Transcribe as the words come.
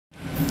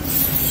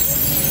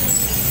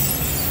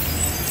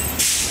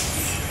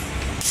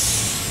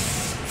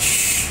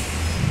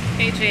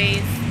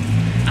J's.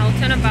 Out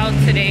and about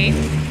today.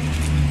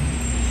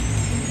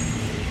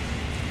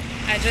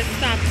 I just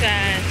stopped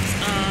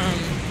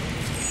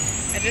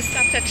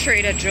at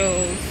Trader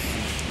Joe's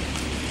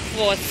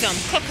for some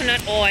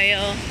coconut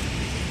oil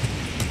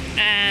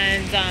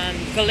and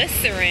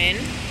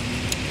glycerin,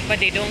 but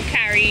they don't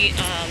carry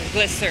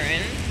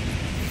glycerin,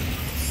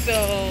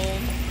 so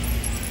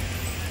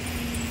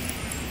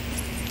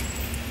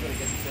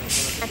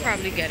I'll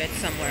probably get it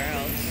somewhere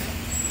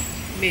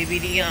else. Maybe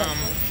the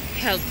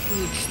health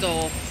food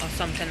store or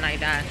something like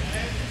that.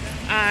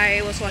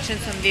 I was watching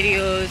some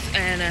videos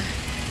and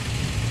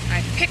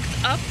I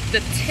picked up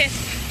the tip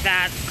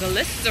that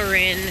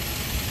glycerin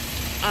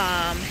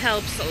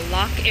helps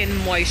lock in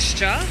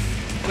moisture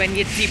when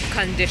you deep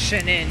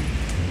conditioning.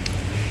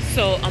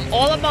 So I'm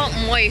all about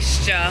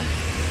moisture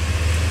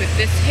with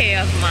this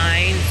hair of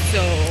mine.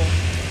 So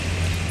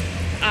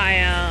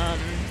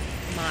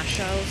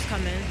Marshall's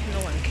coming.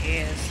 No one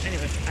cares.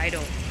 Anyway, I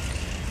don't.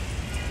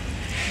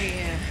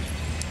 Yeah.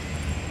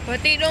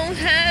 But they don't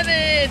have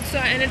it. So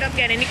I ended up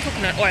getting the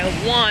coconut oil.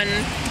 One.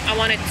 I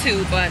wanted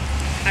two, but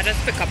I just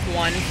pick up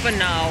one for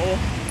now.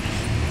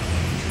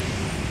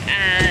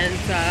 And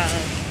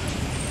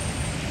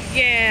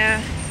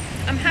yeah,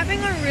 I'm having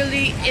a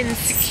really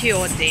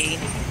insecure day.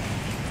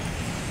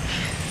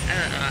 I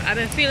don't know. I've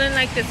been feeling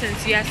like this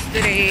since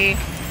yesterday.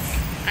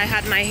 I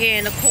had my hair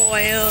in the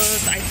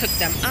coils. I took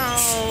them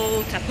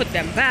out. I put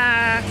them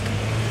back.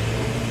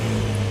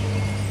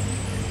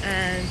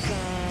 And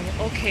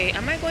okay,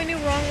 am I going the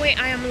wrong way?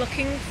 I am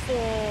looking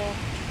for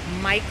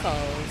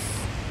Michael's.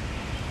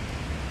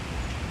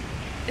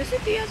 Is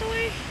it the other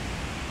way?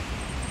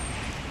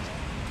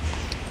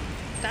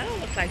 That don't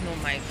look like no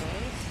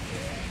Michael's.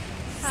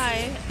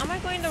 Hi, am I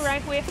going the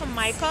right way from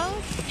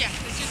Michael's? Yeah,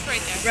 it's just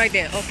right there. Right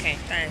there, okay,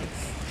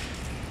 thanks.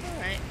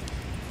 Alright.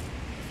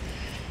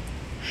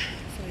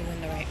 So we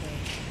went the right way.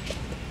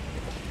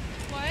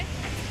 What?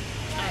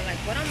 Like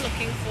what I'm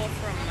looking for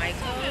from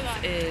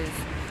Michael's is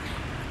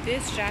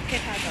this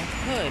jacket has a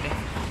hood,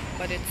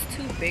 but it's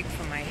too big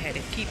for my head.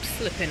 It keeps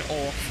slipping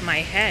off my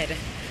head.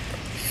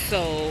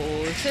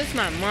 So since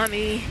my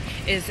mommy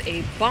is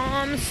a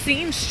bomb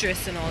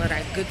seamstress and all of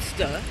that good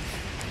stuff,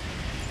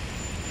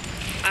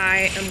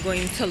 I am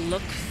going to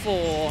look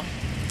for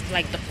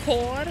like the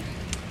cord,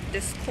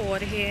 this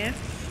cord here,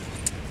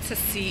 to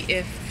see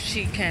if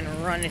she can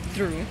run it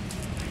through.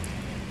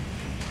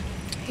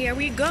 Here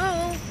we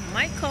go,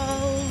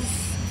 Michael's.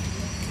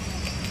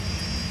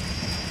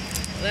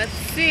 Let's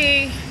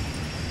see.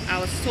 I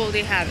was told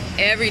they have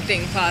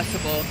everything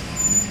possible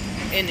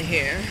in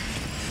here.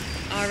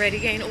 Already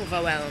getting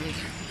overwhelmed.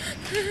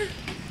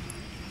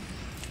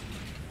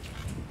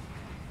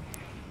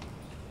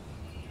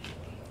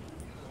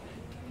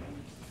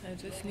 I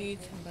just need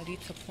somebody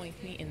to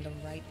point me in the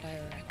right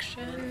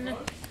direction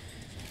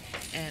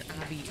and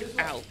I'll be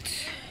out.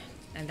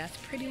 And that's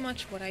pretty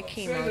much what I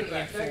came out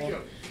here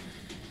for.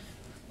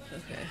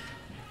 Okay.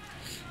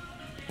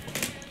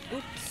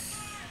 Oops.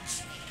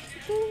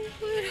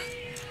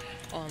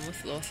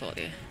 Almost lost all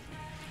there.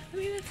 I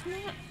mean, it's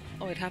not.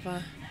 Oh, it have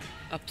a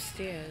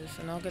upstairs,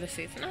 and I'm gonna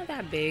say it's not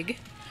that big,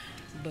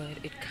 but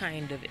it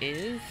kind of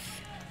is.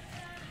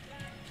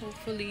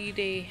 Hopefully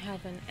they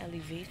have an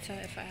elevator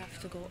if I have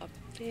to go up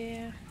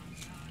there.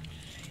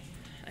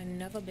 I've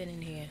never been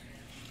in here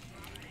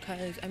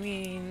because I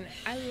mean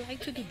I like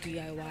to do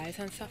DIYs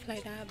and stuff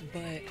like that,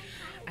 but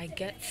I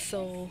get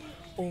so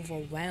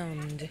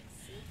overwhelmed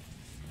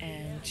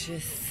and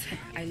just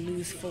I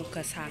lose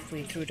focus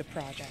halfway through the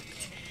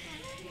project.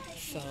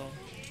 So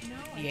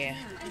yeah,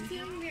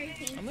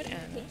 I'm with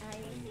Anna.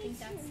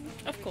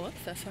 Of course,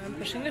 that's why I'm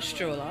pushing the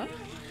stroller.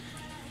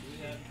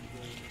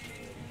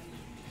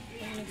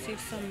 I'm gonna see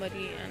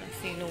somebody and I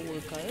see no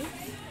workers.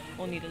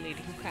 Only the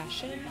lady who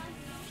cashed in.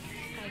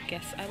 I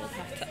guess I will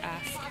have to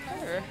ask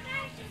her.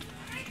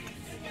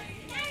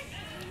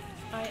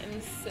 I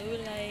am so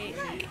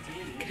like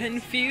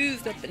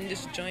confused up in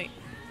this joint.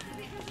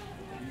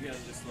 You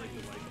guys just like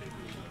the white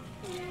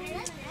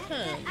paper.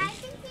 Huh.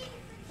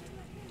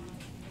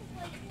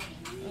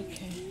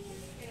 Okay.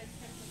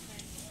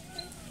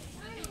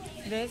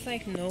 There's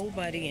like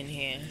nobody in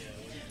here.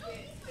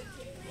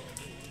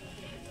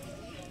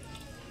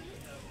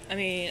 I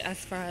mean, as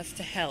far as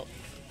to help.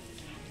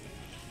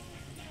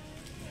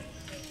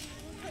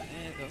 There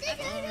you go.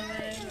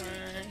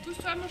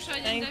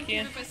 Thank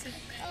you.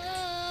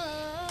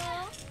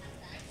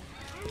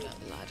 Got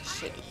a lot of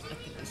shit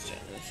up in this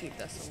joint. Let's see if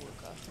that's a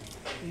worker.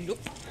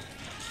 Nope.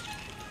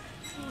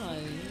 Oh,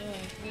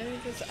 no. Let me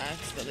just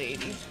ask the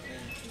lady.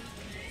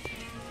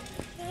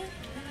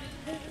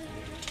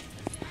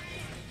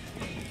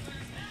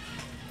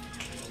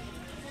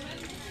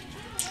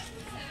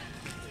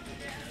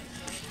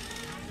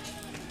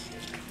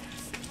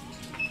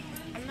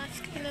 I'm not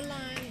skipping the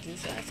line,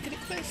 just asking a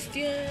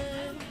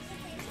question.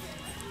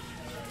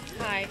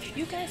 Hi,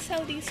 you guys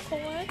sell these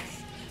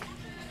cords?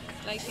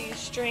 Like these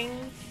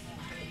strings?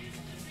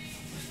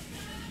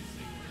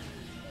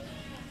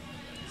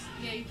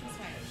 Yeah, you can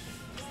swipe.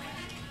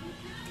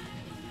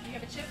 You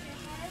have a chip in your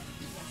car?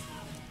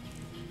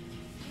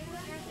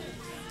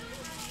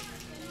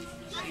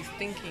 She's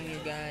thinking, you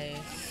guys.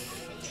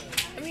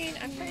 I mean,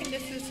 I find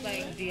this is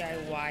like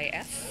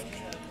DIY-esque,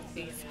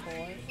 these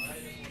cords.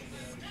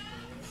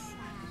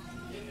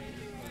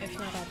 If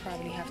not, I'll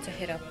probably have to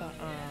hit up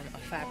a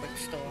fabric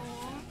store.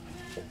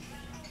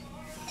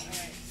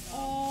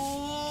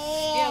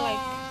 Yeah, like...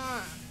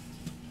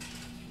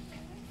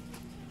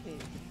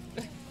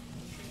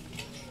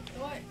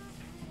 What?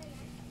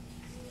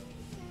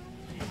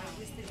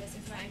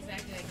 It's not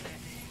exactly like that.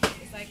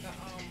 It's like a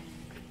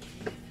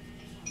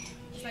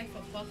it's like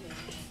for buckle.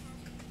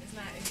 It's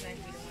not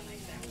exactly the one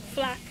like that.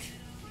 Flat.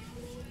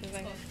 It's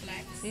called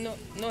flax.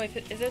 No,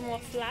 is it more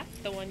flat,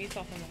 the one you're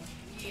talking about?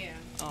 Yeah.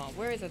 Oh,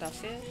 where is it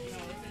upstairs? No,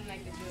 it's in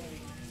like the jewelry.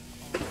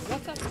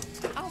 What's up?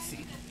 I'll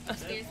see.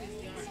 Upstairs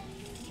is yarn.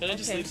 Can I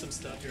just Okay. leave some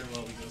stuff here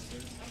while we go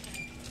upstairs?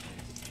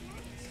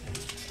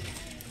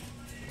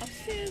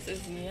 Upstairs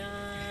is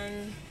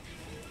yarn.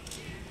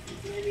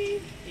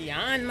 Maybe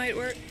yarn might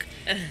work.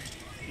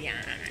 Yarn.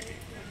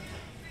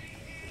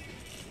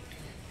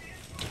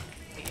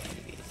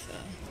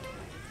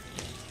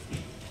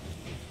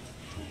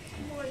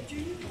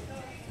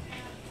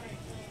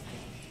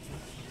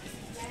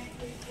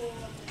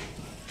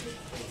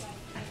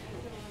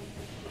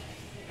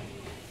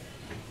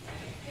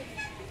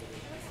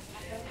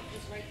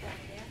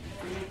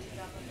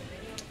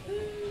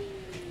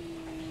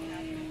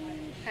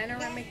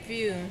 Panoramic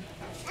view.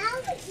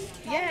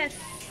 Yes,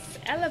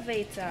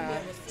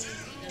 elevator.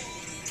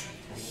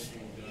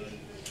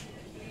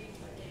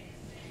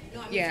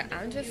 Yeah,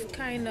 I'm just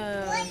kind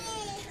of,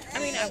 I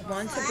mean, I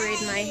want to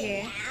braid my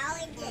hair.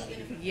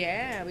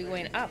 Yeah, we're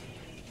going up.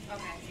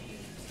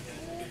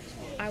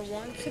 I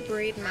want to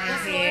braid my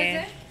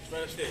hair,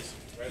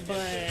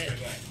 but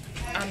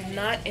I'm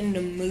not in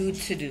the mood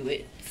to do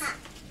it.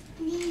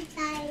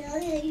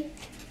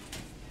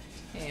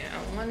 Yeah,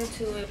 I want to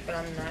do it, but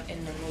I'm not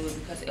in the mood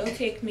because it'll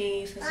take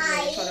me, since I'm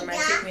really short, it might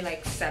take me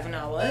like 7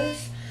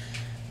 hours.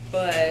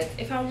 But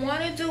if I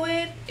want to do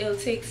it, it'll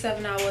take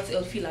 7 hours,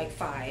 it'll feel like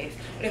 5.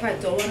 But if I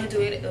don't want to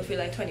do it, it'll feel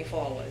like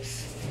 24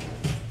 hours.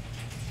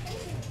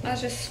 I'll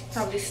just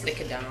probably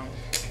slick it down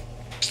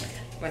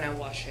when I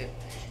wash it.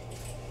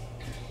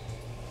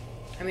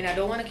 I mean, I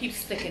don't want to keep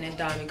slicking it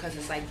down because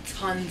it's like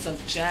tons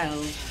of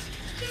gel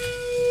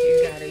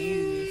you gotta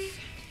use.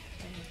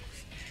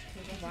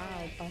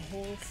 Wow, a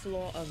whole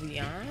floor of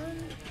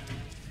yarn?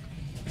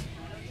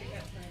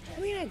 I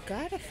mean, I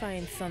gotta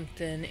find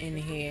something in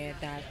here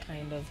that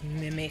kind of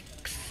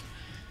mimics.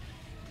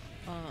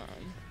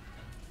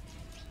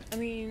 I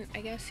mean,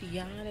 I guess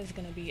yarn is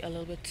gonna be a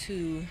little bit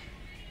too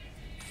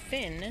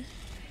thin.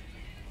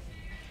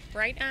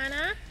 Right,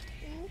 Anna?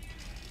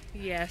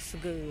 Yes,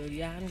 good.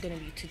 Yarn gonna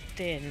be too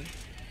thin.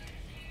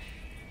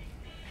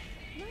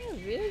 Not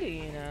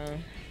really, you know.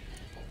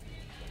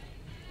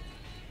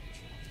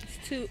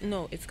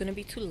 No, it's gonna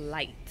be too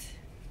light.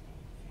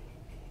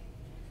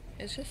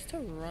 It's just to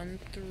run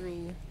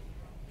through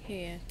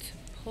here to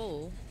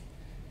pull.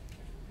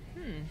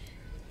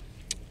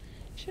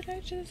 Should I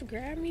just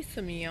grab me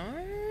some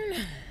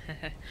yarn?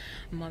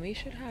 Mommy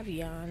should have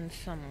yarn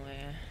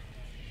somewhere.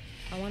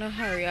 I want to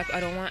hurry up.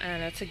 I don't want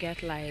Anna to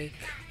get like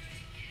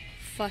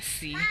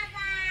fussy.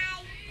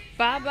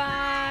 Bye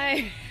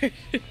bye.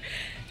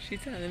 She's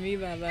telling me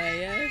bye bye.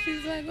 Yeah,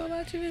 she's like, go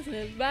about your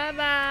business. Bye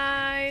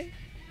bye.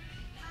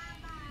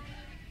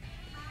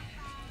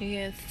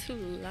 Yeah, it's too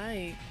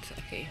light.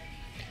 Okay,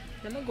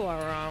 let me go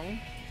around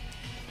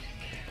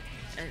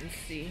and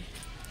see.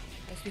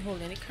 Let's be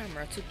holding the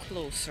camera too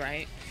close,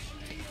 right?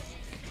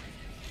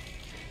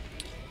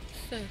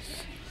 What's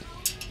this?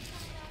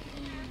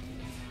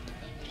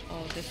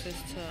 Oh, this is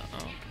to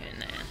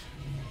open it.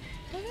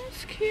 Oh,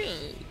 that's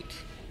cute.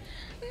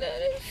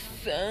 That is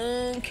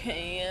so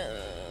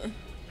cute.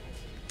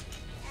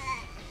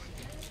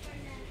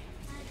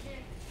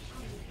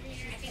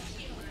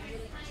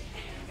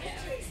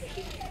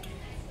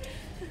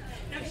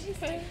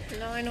 Okay,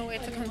 now I know where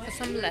to come for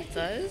some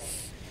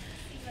letters.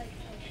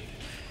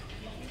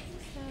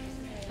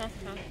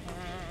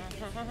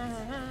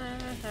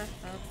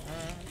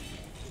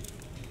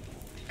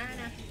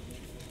 Anna.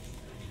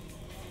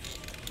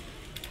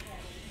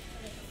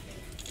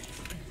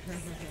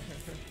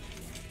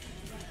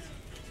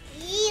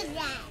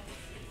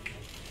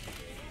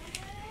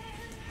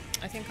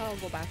 I think I'll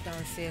go back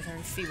downstairs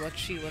and see what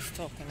she was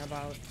talking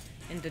about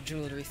in the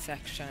jewelry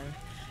section.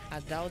 I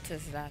doubt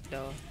it's that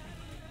though.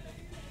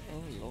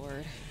 Oh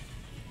Lord.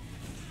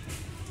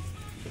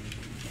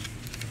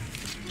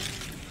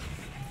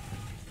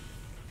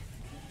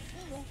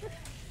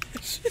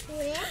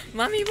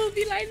 Mommy will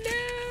be like, no,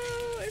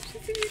 if she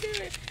sees me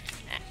do it.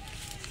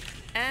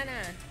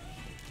 Anna.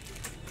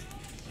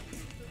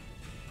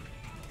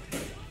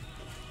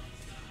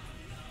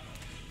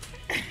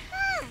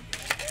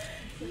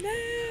 No,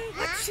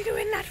 what's she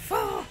doing that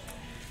for?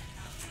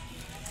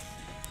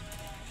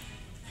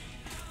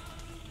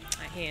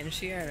 I hear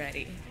she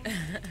already.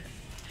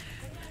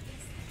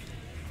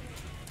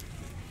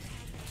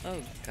 Oh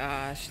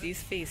gosh,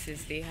 these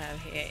faces they have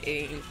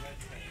here.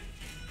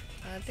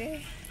 Are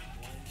they?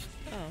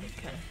 Oh,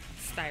 okay.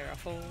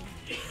 styrofoam.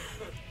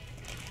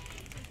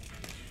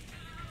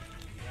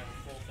 Have a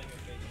full thing of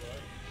fake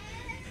blood.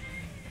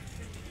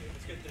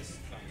 Let's get this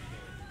time.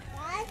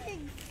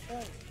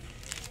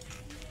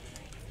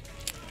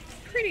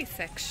 Pretty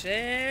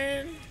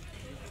section.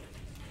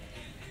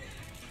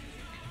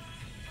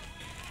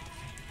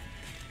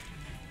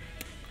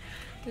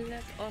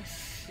 Let us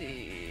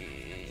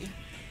see.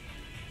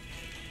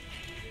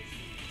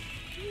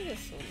 You're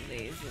so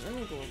lazy. Let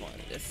me go over on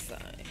this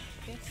side.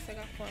 Yes, I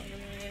got one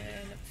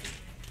there.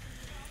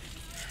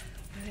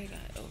 What do I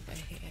got over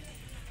here?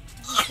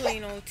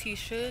 Plain old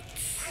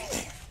t-shirts.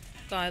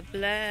 God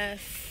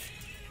bless.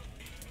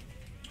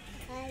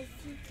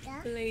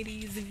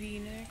 Ladies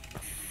V-neck.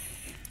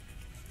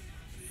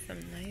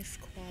 Some nice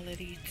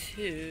quality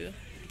too.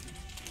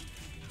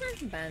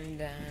 And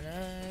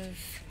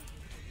bandanas.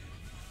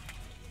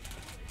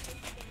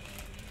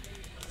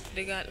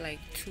 They got like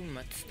too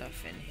much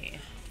stuff in here.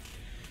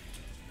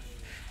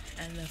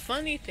 And the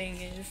funny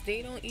thing is,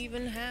 they don't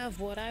even have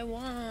what I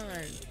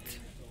want.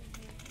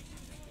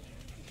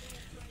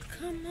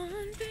 Come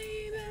on,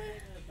 baby.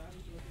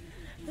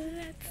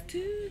 Let's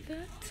do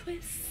the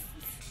twist.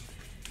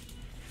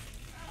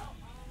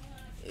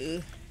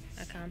 Ugh,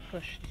 I can't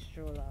push the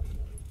stroller.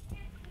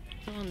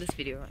 How long this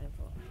video running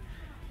for?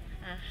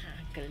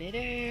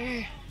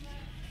 Glitter.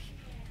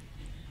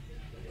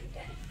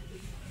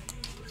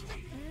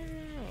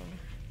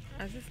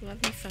 I just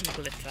love me some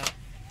glitter.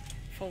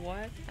 For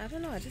what? I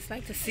don't know. I just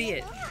like to see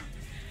it.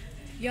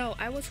 Yo,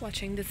 I was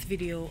watching this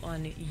video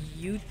on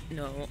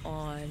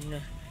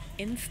on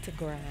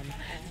Instagram.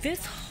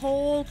 This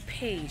whole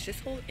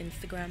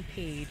Instagram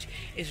page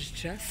is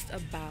just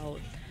about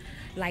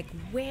like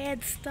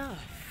weird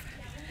stuff.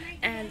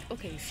 And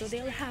okay, so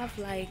they'll have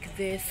like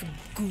this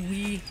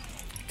gooey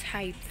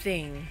type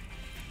thing,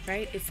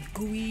 right? It's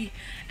gooey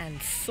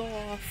and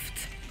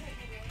soft.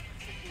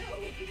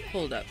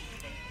 Hold up.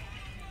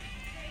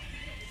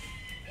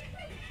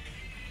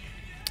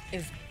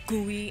 Is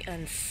gooey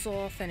and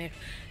soft, and it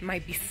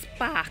might be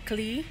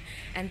sparkly,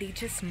 and they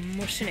just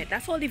mushing it.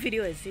 That's all the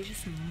video is. They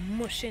just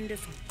mushing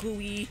this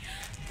gooey,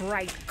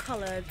 bright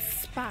colored,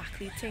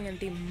 sparkly thing, and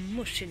they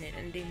mushing it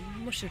and they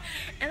mushing it.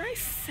 And I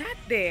sat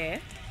there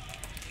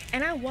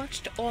and I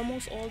watched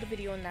almost all the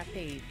video on that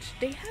page.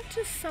 They have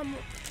just some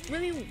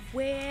really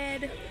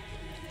weird,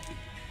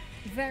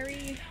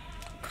 very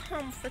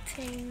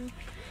comforting,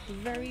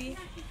 very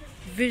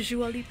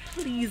visually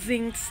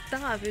pleasing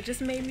stuff. It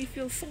just made me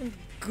feel so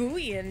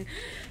gooey and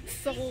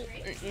so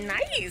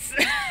nice.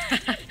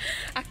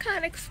 I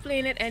can't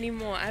explain it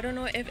anymore. I don't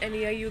know if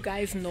any of you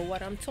guys know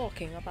what I'm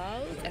talking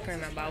about. I can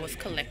remember I was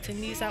collecting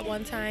these at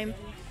one time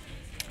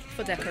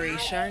for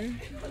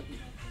decoration.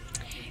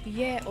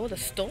 Yeah, oh, the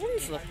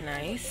stones look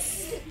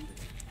nice.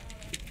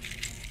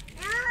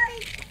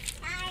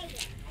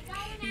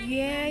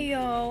 Yeah,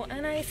 yo,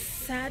 and I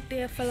sat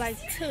there for like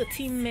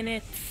 30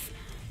 minutes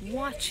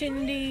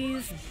watching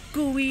these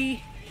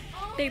gooey,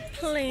 they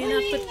playing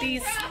up with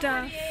these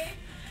stuff,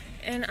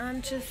 and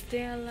I'm just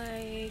there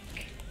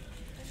like,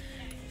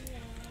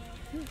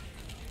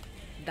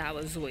 that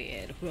was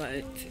weird,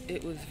 but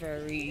it was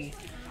very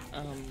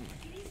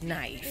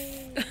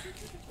nice.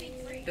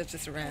 That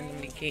just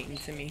randomly came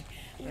to me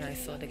when I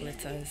saw the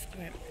glitters.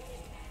 Right.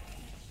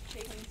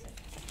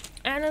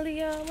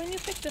 Analia, when you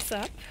pick this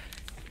up,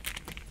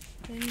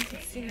 then you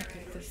can see I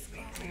picked this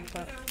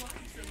up.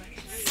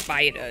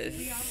 Spiders.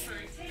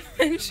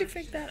 And she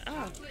picked that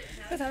up.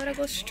 Because I would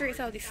go straight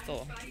out the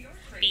store.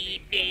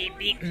 Beep, beep,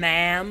 beep.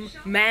 Ma'am,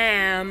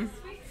 ma'am.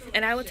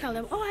 And I would tell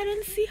them, oh, I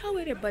didn't see her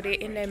with it. But they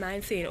in their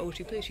mind saying, oh,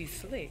 she plays, she's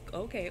slick.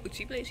 Okay,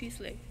 she plays, she's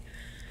slick.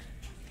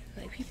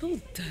 Like, people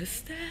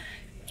does that?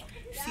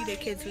 See their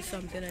kids with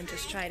something and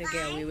just try to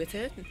get away with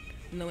it,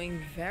 knowing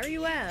very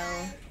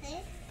well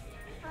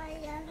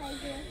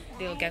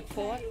they'll get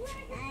caught.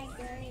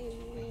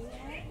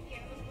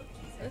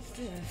 What's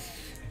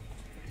this?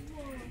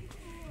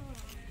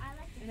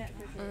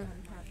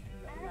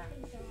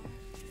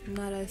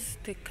 Not as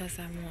thick as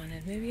I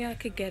wanted. Maybe I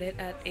could get it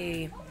at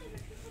a...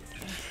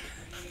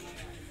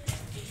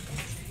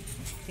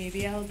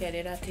 Maybe I'll get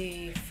it at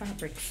a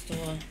fabric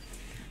store.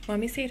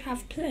 Mommy said it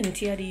have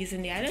plenty of these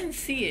in there. I didn't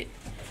see it.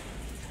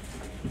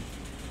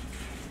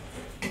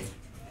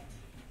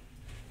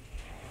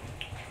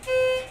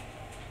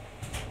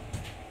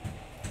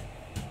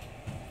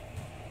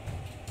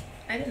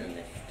 I didn't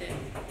lift it.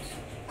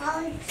 I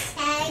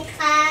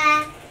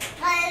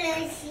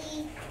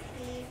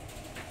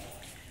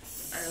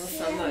know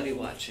somebody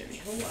watching me.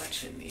 Who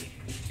watching me?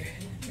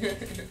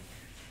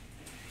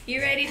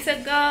 You ready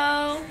to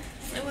go?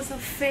 It was a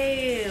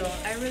fail.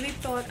 I really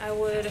thought I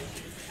would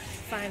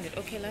find it.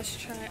 Okay, let's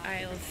try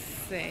aisle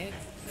 6.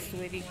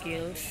 Sweetie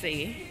Gill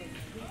C.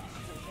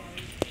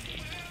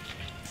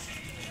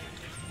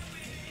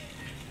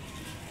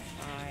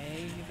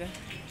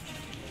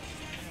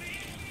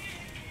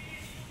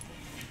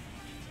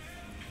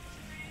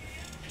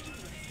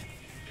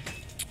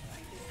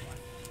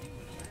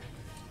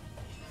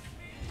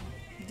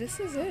 This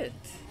is it.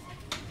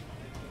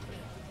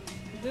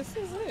 This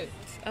is it.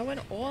 I went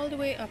all the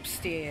way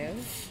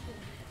upstairs.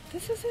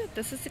 This is it.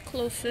 This is the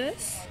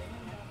closest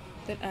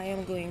that I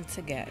am going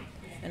to get.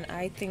 And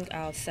I think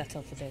I'll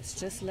settle for this.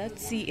 Just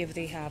let's see if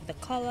they have the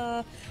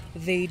color.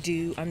 They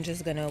do. I'm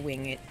just gonna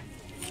wing it.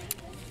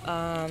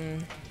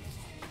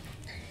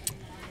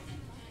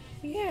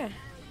 Yeah.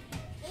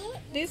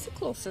 This is the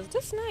closest.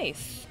 That's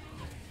nice.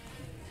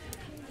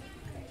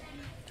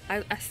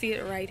 I see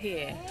it right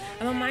here.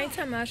 And on my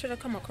time, I should have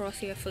come across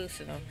here first,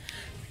 you know.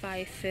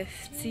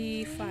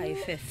 550,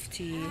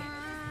 550.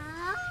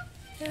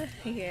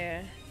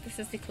 Yeah, this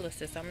is the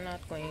closest. I'm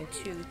not going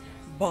to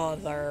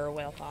bother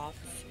with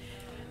off.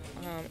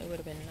 It would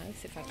have been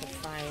nice if I could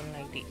find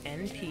like the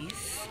end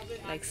piece,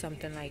 like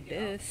something like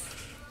this.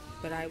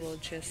 But I will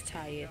just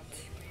tie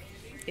it.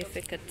 If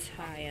it could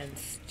tie and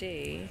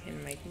stay,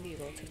 it might be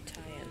able to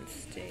tie and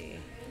stay.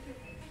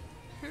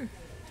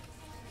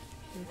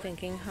 I'm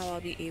thinking how I'll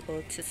be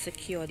able to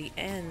secure the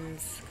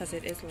ends, because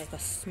it is like a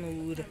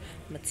smooth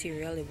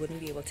material. It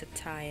wouldn't be able to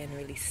tie and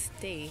really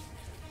stay.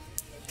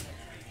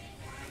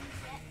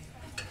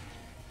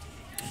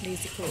 These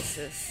are the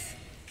closest.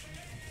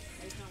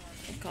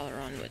 I'll color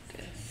on with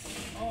this.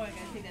 Oh, I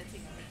gotta take that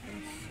thing.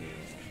 Let's see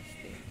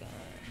what they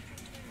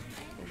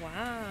got.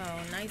 Wow,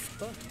 nice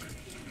book.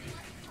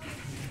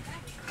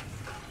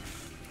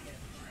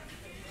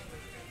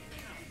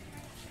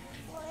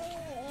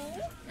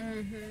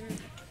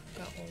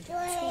 Got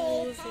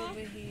all the tools over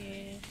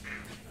here.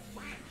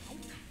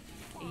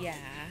 Yeah.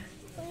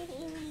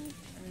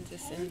 I'm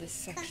just in this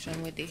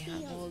section where they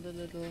have all the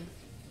little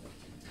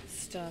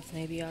stuff.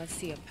 Maybe I'll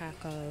see a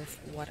pack of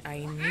what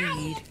I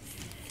need.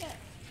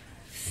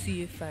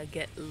 See if I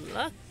get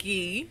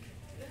lucky.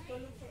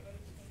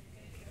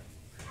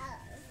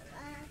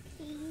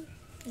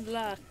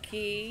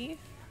 Lucky.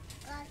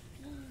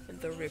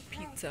 The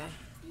repeater.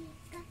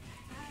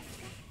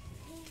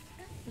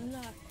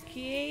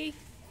 Lucky.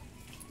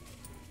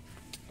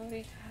 What do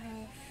we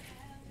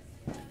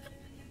have?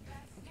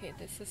 Okay,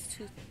 this is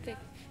too thick.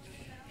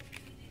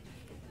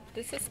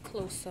 This is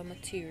closer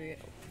material.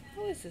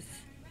 How is this?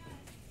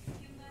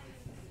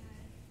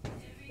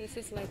 This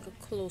is like a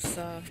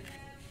closer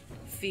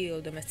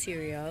feel. The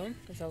material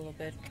is a little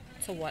bit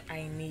to what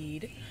I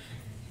need.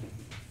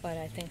 But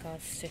I think I'll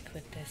stick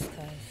with this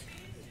because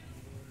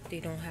they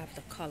don't have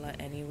the color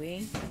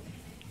anyway.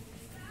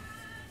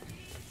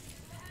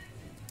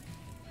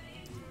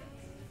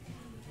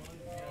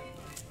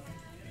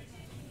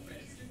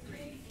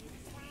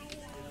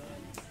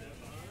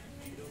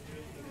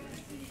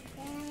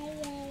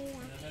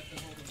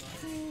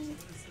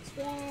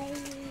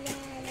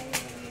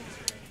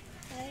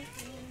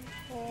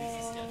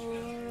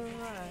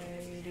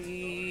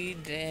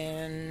 Alrighty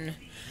then.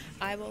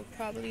 I will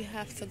probably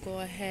have to go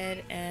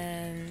ahead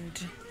and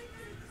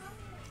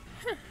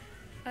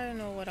I don't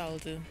know what I'll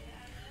do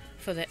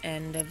for the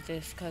end of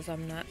this because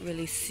I'm not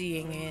really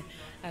seeing it.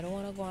 I don't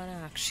want to go and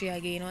ask she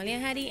again. Only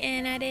had the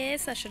end of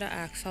this. I should have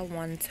asked her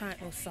one time.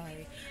 Oh,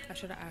 sorry. I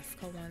should have asked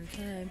her one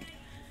time.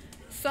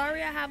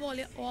 Sorry, I have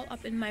all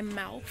up in my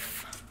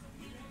mouth.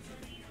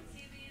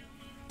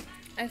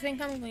 I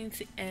think I'm going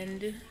to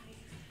end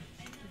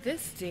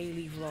this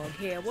daily vlog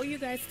here. What do you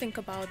guys think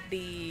about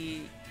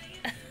the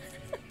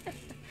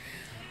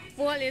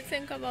what do you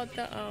think about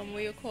the what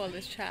do you call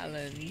this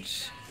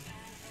challenge?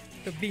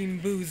 The Bean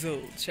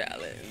Boozled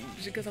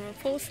challenge, because I'm gonna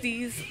post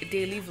these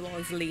daily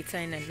vlogs later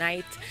in the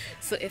night.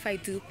 So if I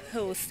do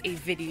post a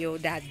video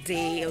that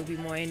day, it'll be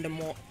more in the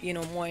more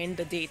in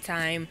the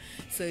daytime,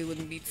 so it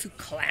wouldn't be too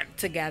clamped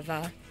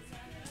together.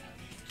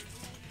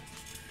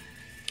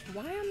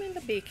 Why I'm in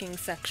the baking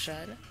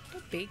section?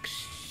 The bake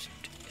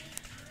shit.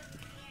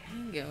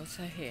 Girls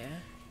are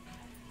here.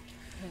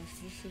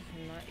 This is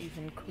not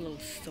even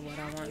close to what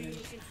I want.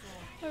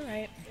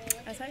 Alright,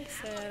 as I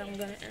said, I'm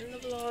gonna end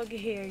the vlog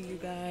here, you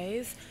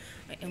guys.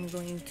 I am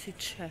going to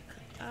check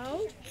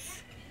out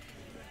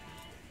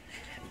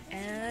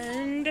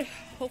and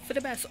hope for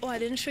the best. Oh, I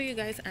didn't show you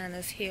guys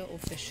Anna's hair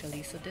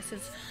officially, so this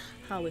is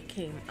how it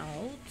came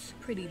out.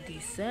 Pretty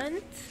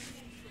decent.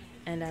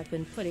 And I've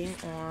been putting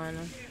on,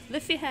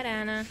 lift your head,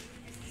 Anna.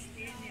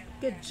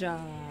 Good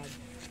job.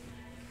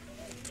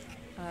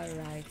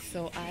 Alright,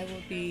 so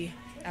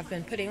I've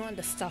been putting on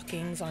the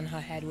stockings on her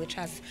head, which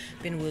has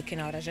been working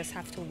out. I just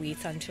have to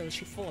wait until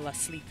she falls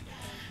asleep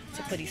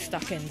to put these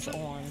stockings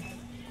on.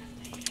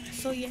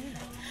 So yeah,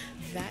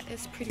 that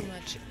is pretty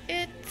much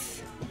it.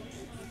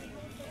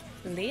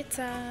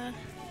 Later.